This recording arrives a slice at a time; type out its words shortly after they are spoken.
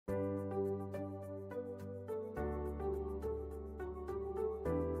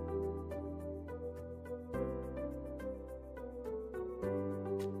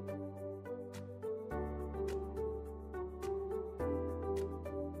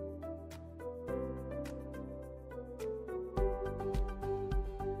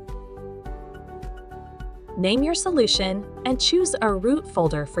Name your solution and choose a root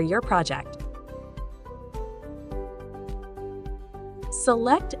folder for your project.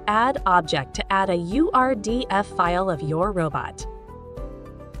 Select Add Object to add a URDF file of your robot.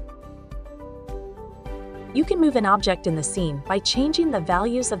 You can move an object in the scene by changing the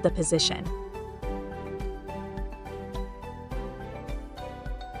values of the position.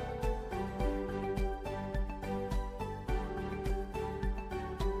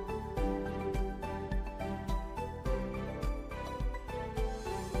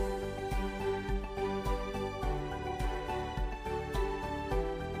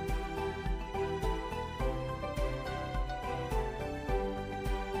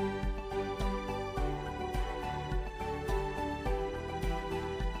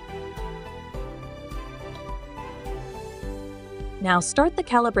 Now start the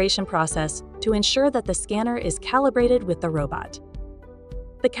calibration process to ensure that the scanner is calibrated with the robot.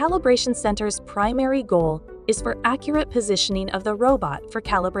 The Calibration Center's primary goal is for accurate positioning of the robot for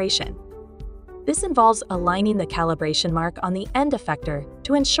calibration. This involves aligning the calibration mark on the end effector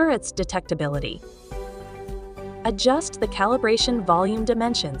to ensure its detectability. Adjust the calibration volume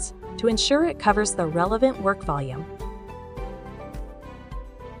dimensions to ensure it covers the relevant work volume.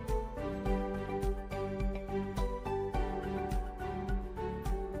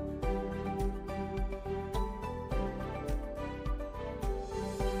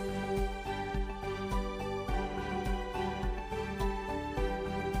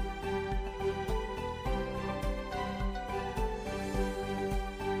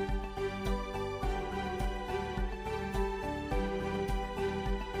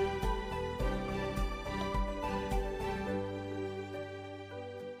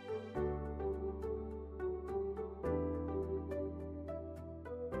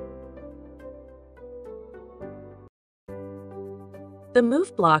 The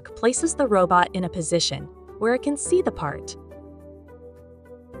Move block places the robot in a position where it can see the part.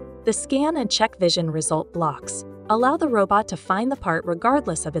 The Scan and Check Vision result blocks allow the robot to find the part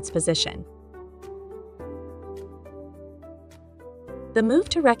regardless of its position. The Move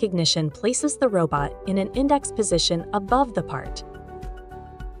to Recognition places the robot in an index position above the part.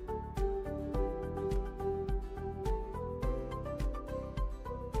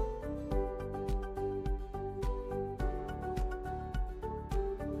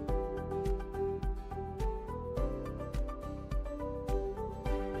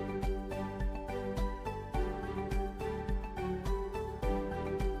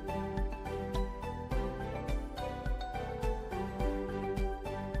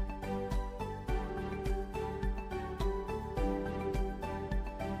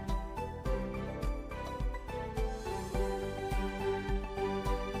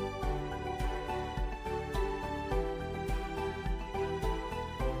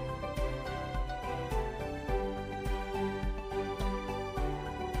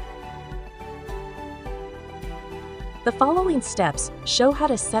 The following steps show how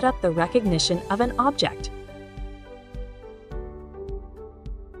to set up the recognition of an object.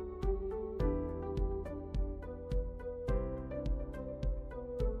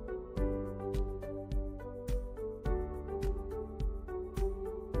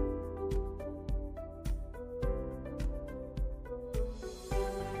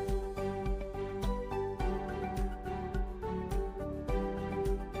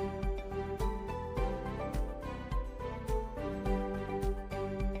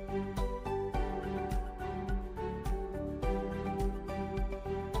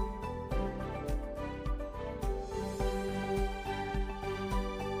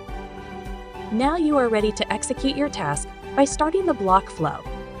 Now you are ready to execute your task by starting the block flow.